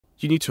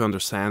You need to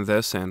understand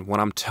this and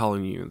what I'm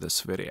telling you in this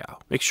video.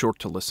 Make sure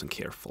to listen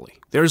carefully.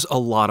 There's a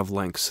lot of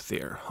links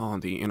there on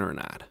the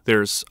internet.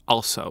 There's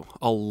also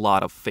a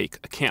lot of fake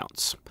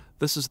accounts.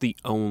 This is the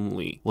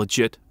only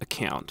legit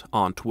account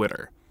on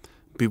Twitter.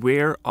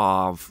 Beware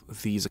of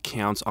these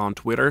accounts on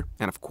Twitter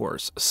and of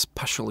course,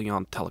 especially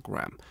on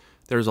Telegram.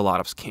 There's a lot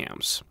of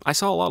scams. I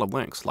saw a lot of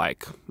links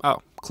like,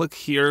 oh, click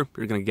here,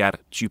 you're gonna get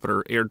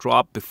Jupiter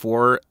airdrop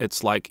before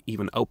it's like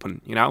even open,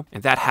 you know?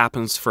 And that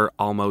happens for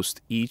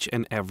almost each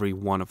and every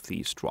one of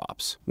these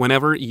drops.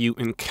 Whenever you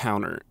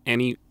encounter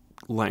any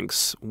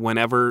links,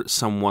 whenever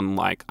someone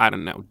like, I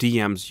don't know,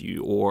 DMs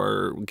you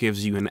or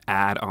gives you an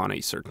ad on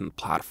a certain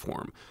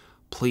platform,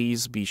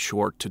 please be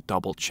sure to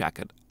double check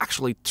it.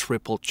 Actually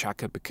triple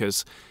check it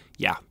because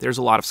yeah, there's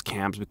a lot of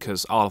scams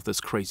because all of this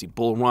crazy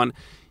bull run.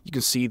 You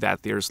can see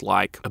that there's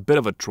like a bit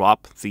of a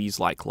drop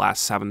these like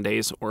last 7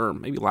 days or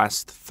maybe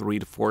last 3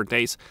 to 4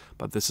 days.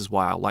 But this is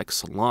why I like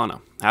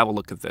Solana. Have a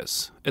look at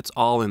this. It's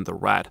all in the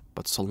red,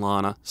 but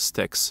Solana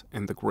sticks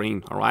in the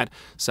green, all right?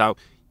 So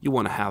you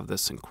want to have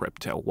this in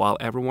crypto. While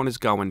everyone is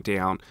going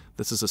down,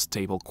 this is a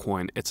stable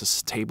coin. It's a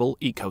stable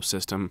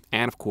ecosystem.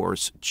 And of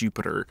course,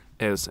 Jupiter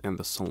is in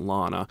the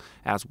Solana,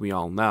 as we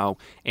all know.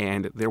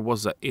 And there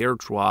was an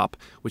airdrop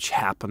which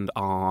happened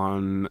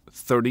on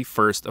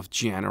 31st of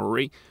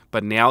January.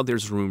 But now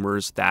there's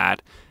rumors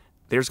that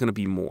there's going to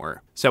be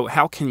more. So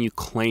how can you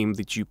claim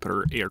the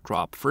Jupiter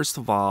airdrop? First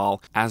of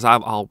all, as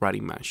I've already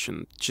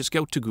mentioned, just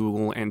go to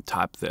Google and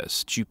type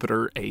this,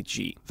 Jupiter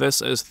AG.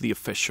 This is the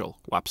official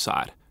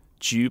website.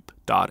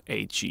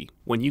 Jupe.ag.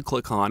 When you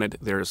click on it,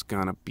 there's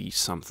gonna be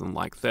something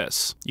like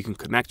this. You can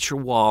connect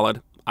your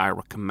wallet. I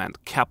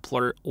recommend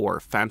Kepler or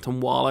Phantom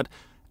Wallet.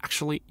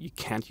 Actually, you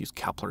can't use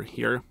Kepler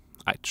here.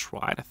 I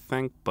tried, I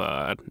think,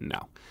 but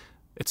no.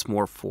 It's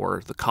more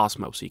for the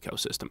Cosmos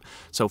ecosystem.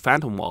 So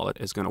Phantom Wallet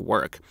is gonna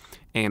work.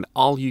 And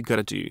all you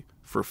gotta do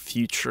for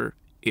future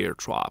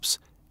airdrops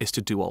is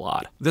to do a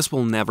lot. This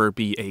will never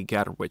be a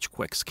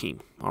get-rich-quick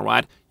scheme, all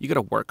right? You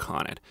gotta work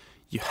on it.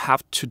 You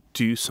have to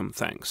do some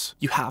things.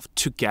 You have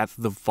to get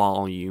the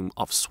volume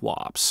of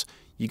swaps.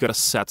 You gotta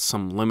set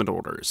some limit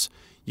orders.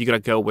 You gotta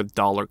go with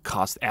dollar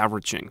cost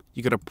averaging.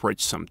 You gotta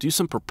bridge some, do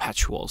some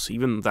perpetuals,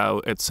 even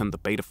though it's in the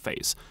beta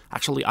phase.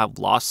 Actually, I've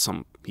lost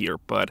some here,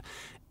 but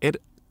it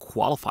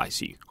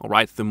qualifies you, all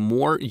right? The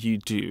more you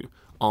do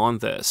on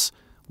this,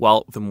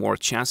 well, the more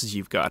chances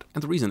you've got.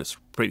 And the reason is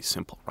pretty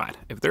simple, right?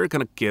 If they're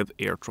going to give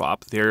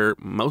airdrop, they're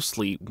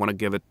mostly want to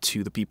give it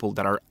to the people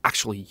that are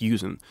actually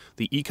using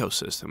the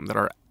ecosystem, that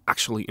are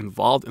actually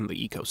involved in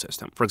the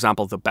ecosystem. For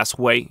example, the best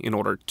way in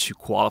order to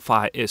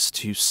qualify is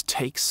to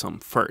stake some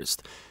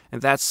first.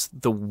 And that's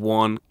the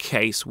one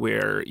case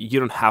where you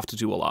don't have to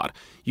do a lot.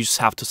 You just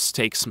have to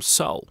stake some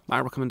SOL. My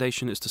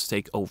recommendation is to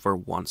stake over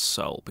 1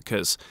 SOL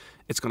because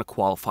it's going to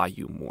qualify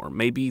you more.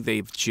 Maybe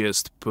they've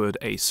just put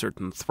a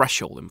certain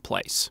threshold in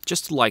place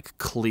just to like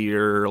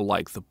clear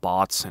like the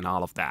bots and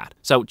all of that.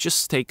 So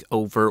just stake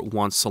over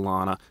 1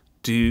 Solana,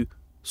 do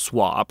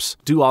swaps,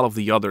 do all of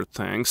the other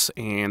things,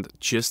 and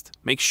just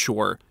make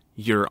sure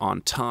you're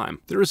on time.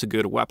 There is a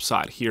good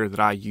website here that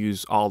I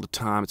use all the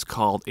time. It's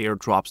called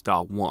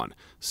airdrops.one.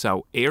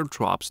 So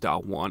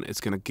airdrops.one is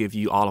going to give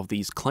you all of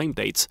these claim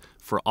dates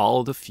for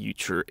all the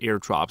future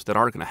airdrops that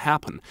are going to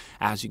happen.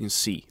 As you can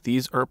see,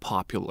 these are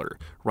popular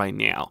right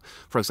now.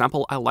 For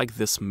example, I like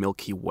this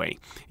Milky Way,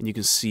 and you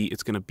can see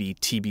it's going to be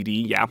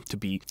TBD, yeah, to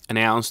be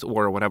announced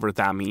or whatever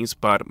that means.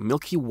 But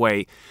Milky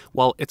Way,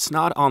 well, it's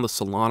not on the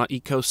Solana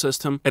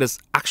ecosystem. It is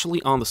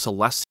actually on the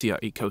Celestia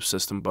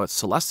ecosystem, but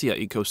Celestia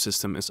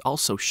ecosystem is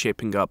also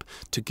shaping up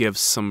to give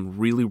some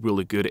really,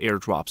 really good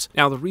airdrops.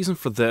 Now, the reason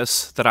for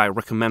this that I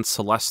recommend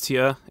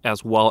Celestia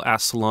as well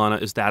as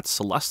Solana is that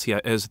Celestia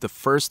is the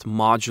first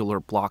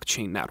modular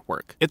blockchain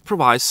network. It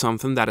provides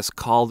something that is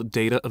called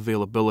data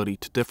availability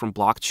to different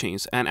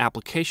blockchains and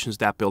applications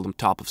that build on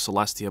top of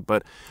Celestia.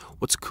 But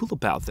what's cool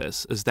about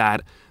this is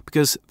that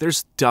because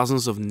there's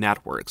dozens of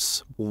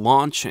networks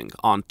launching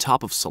on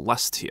top of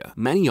Celestia,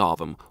 many of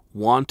them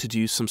want to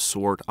do some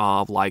sort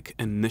of like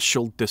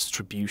initial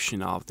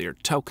distribution of their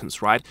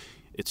tokens, right?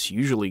 It's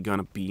usually going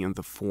to be in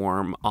the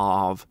form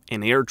of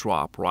an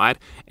airdrop, right?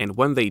 And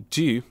when they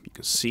do, you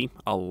can see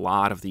a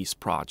lot of these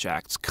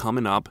projects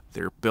coming up.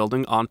 They're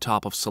building on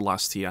top of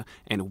Celestia.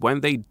 And when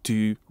they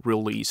do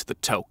release the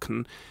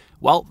token,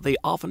 well, they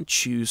often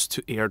choose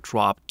to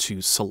airdrop to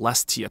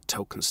Celestia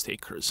token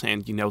stakers.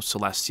 And you know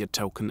Celestia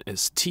token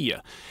is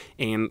TIA.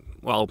 And,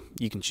 well,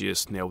 you can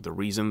just know the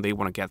reason. They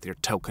want to get their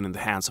token in the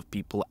hands of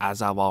people,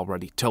 as I've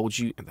already told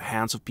you, in the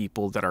hands of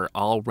people that are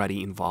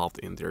already involved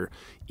in their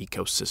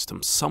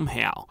ecosystem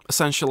somehow.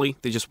 Essentially,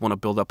 they just want to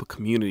build up a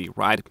community,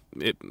 right?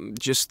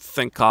 Just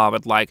think of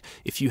it like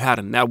if you had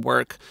a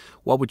network,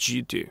 what would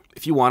you do?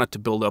 If you wanted to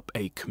build up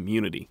a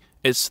community,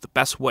 it's the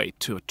best way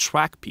to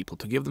attract people,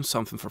 to give them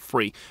something for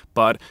free,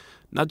 but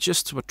not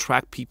just to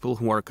attract people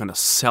who are going to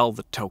sell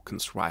the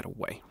tokens right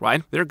away,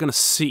 right? They're going to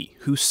see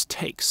who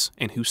stakes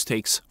and who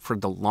stakes for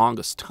the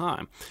longest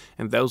time.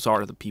 And those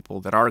are the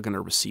people that are going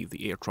to receive the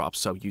airdrop.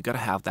 So you got to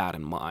have that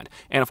in mind.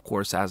 And of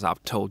course, as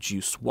I've told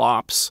you,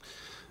 swaps,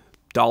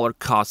 dollar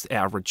cost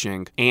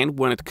averaging, and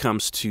when it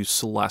comes to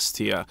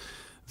Celestia,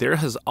 there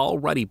has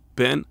already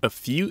been a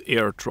few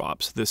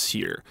airdrops this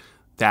year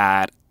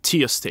that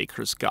TIA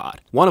stakers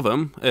got. One of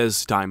them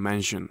is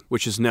Dimension,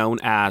 which is known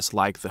as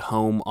like the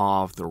home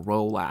of the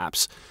roll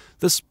apps.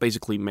 This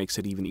basically makes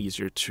it even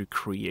easier to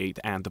create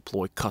and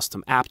deploy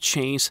custom app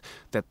chains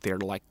that they're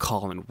like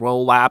calling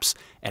roll apps,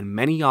 and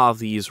many of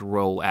these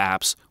roll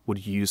apps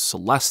would use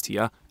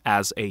Celestia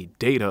as a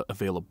data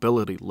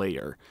availability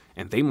layer,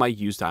 and they might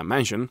use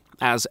Dimension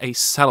as a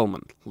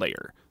settlement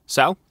layer.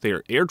 So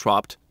they're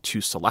airdropped to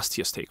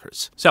Celestia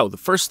stakers. So the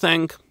first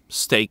thing,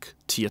 stake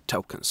TIA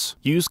tokens.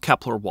 Use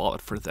Kepler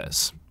Wallet for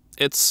this.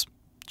 It's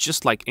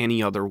just like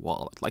any other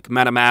wallet, like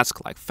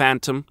MetaMask, like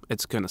Phantom,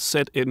 it's gonna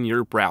sit in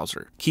your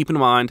browser. Keep in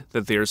mind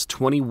that there's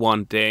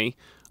 21-day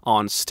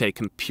on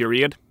staking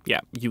period. Yeah,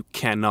 you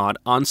cannot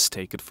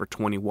unstake it for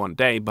 21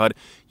 days, but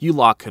you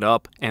lock it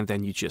up and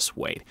then you just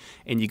wait.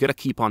 And you gotta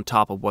keep on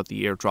top of what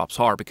the airdrops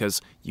are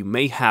because you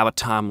may have a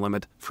time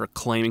limit for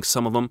claiming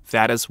some of them.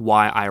 That is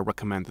why I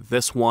recommend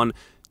this one.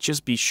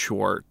 Just be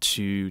sure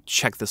to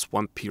check this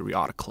one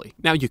periodically.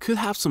 Now, you could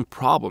have some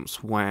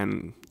problems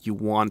when you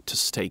want to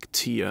stake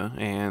TIA,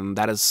 and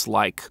that is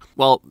like,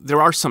 well,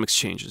 there are some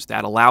exchanges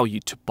that allow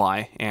you to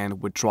buy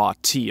and withdraw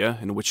TIA,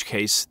 in which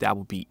case that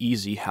would be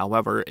easy.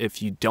 However,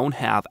 if you don't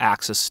have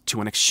access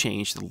to an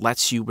exchange that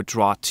lets you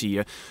withdraw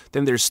TIA,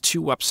 then there's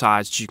two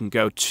websites you can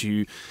go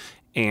to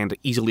and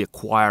easily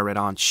acquire it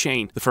on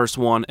chain. The first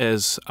one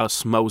is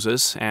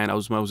Osmosis, and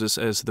Osmosis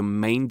is the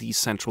main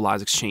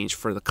decentralized exchange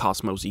for the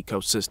Cosmos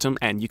ecosystem,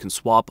 and you can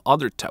swap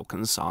other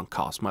tokens on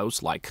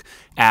Cosmos like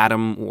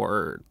Atom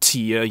or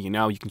TIA. You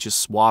know, you can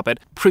just swap it.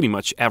 Pretty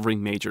much every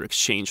major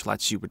exchange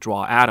lets you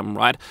withdraw Atom,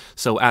 right?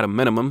 So at a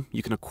minimum,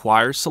 you can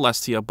acquire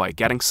Celestia by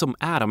getting some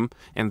Atom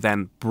and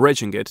then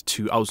bridging it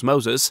to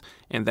Osmosis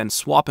and then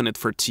swapping it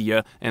for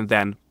TIA and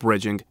then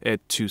bridging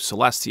it to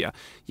Celestia.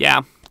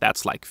 Yeah,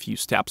 that's like a few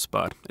steps,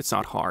 but it's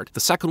not hard. The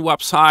second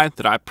website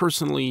that I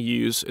personally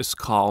use is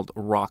called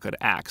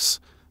RocketX.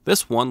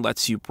 This one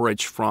lets you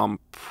bridge from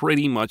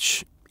pretty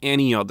much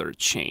any other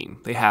chain.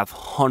 They have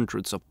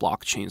hundreds of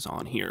blockchains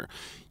on here.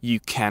 You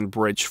can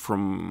bridge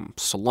from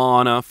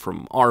Solana,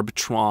 from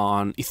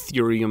Arbitron,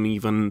 Ethereum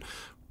even,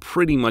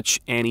 pretty much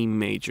any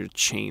major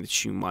chain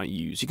that you might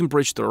use. You can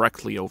bridge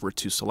directly over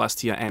to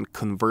Celestia and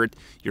convert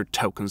your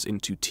tokens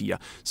into TIA.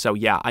 So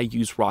yeah, I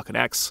use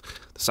RocketX.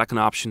 The second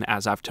option,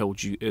 as I've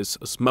told you, is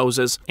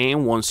Osmosis.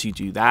 And once you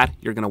do that,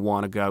 you're going to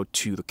want to go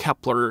to the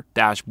Kepler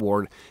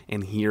dashboard,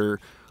 and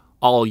here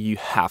all you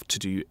have to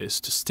do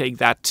is to stake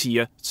that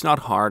TIA. It's not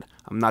hard.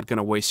 I'm not going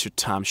to waste your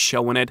time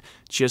showing it.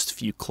 Just a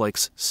few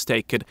clicks,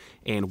 stake it.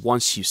 And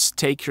once you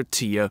stake your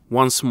TIA,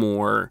 once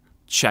more,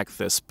 check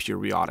this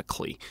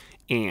periodically.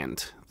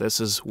 And this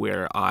is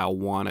where I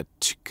wanted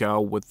to go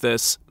with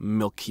this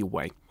Milky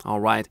Way. All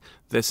right,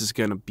 this is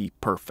going to be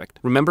perfect.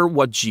 Remember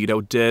what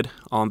Jito did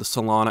on the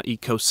Solana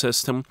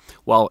ecosystem?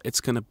 Well, it's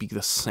going to be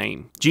the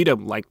same.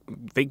 Jito, like,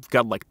 they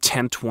got like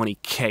 10,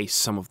 20K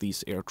some of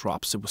these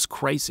airdrops. It was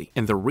crazy.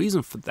 And the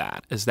reason for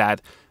that is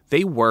that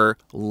they were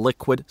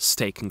liquid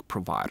staking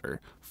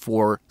provider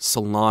for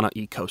Solana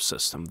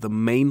ecosystem, the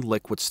main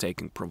liquid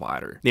staking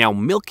provider. Now,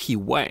 Milky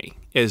Way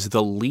is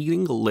the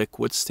leading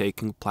liquid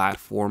staking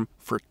platform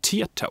for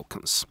TIA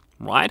tokens,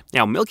 right?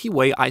 Now, Milky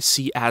Way I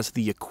see as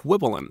the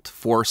equivalent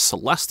for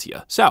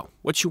Celestia. So,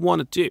 what you want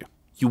to do,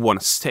 you want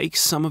to stake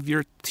some of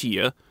your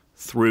TIA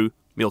through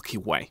Milky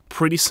Way.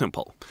 Pretty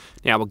simple.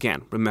 Now,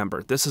 again,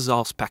 remember, this is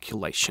all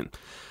speculation.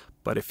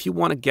 But if you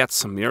want to get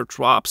some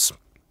airdrops,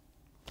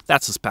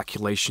 that's a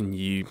speculation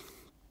you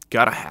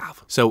gotta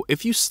have. So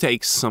if you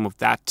stake some of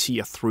that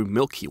TIA through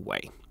Milky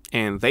Way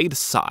and they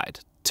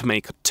decide to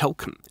make a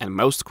token, and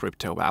most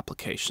crypto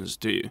applications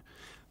do,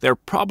 they'll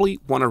probably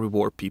want to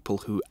reward people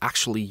who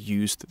actually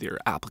used their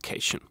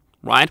application,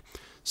 right?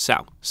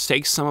 So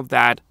stake some of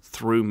that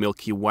through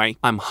Milky Way.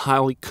 I'm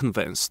highly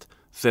convinced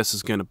this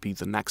is going to be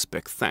the next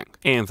big thing.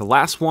 And the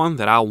last one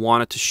that I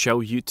wanted to show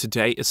you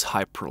today is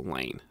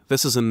Hyperlane.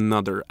 This is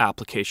another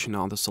application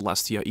on the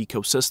Celestia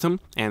ecosystem,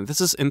 and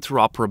this is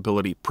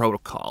interoperability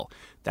protocol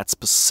that's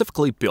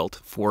specifically built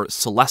for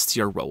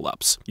Celestia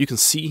rollups. You can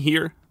see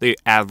here, they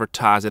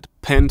advertise it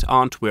pinned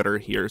on Twitter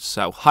here,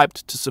 so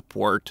hyped to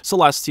support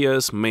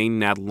Celestia's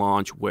mainnet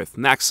launch with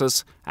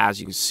Nexus. As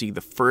you can see,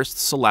 the first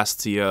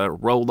Celestia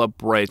rollup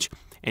bridge,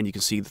 and you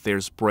can see that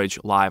there's bridge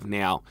live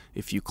now.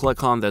 If you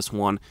click on this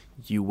one,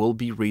 you will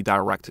be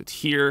redirected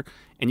here,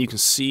 and you can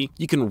see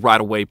you can right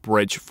away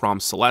bridge from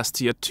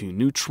Celestia to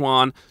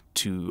Neutron,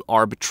 to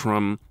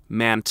Arbitrum,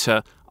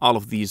 Manta, all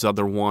of these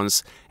other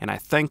ones, and I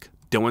think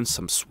doing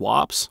some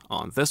swaps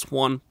on this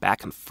one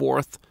back and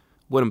forth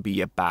wouldn't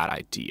be a bad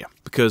idea.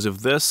 Because if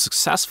this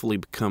successfully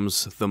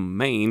becomes the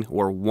main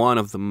or one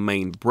of the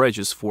main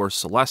bridges for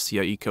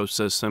Celestia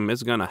ecosystem,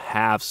 it's gonna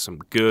have some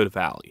good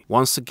value.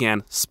 Once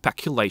again,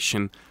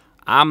 speculation.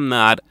 I'm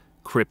not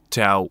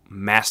crypto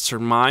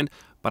mastermind,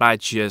 but I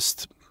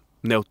just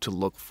know to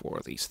look for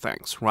these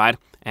things, right?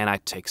 And I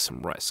take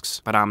some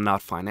risks. But I'm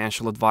not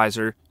financial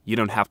advisor. You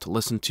don't have to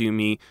listen to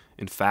me.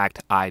 In fact,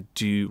 I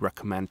do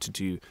recommend to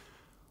do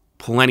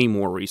plenty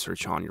more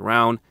research on your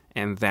own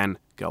and then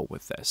go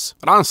with this.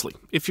 But honestly,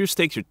 if you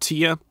stake your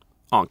TIA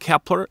on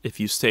Kepler, if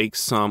you stake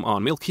some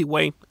on Milky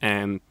Way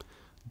and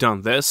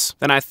done this,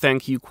 then I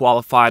think you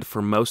qualified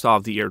for most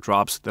of the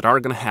airdrops that are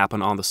going to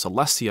happen on the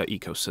Celestia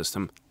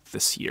ecosystem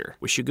this year.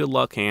 Wish you good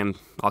luck, and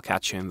I'll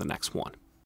catch you in the next one.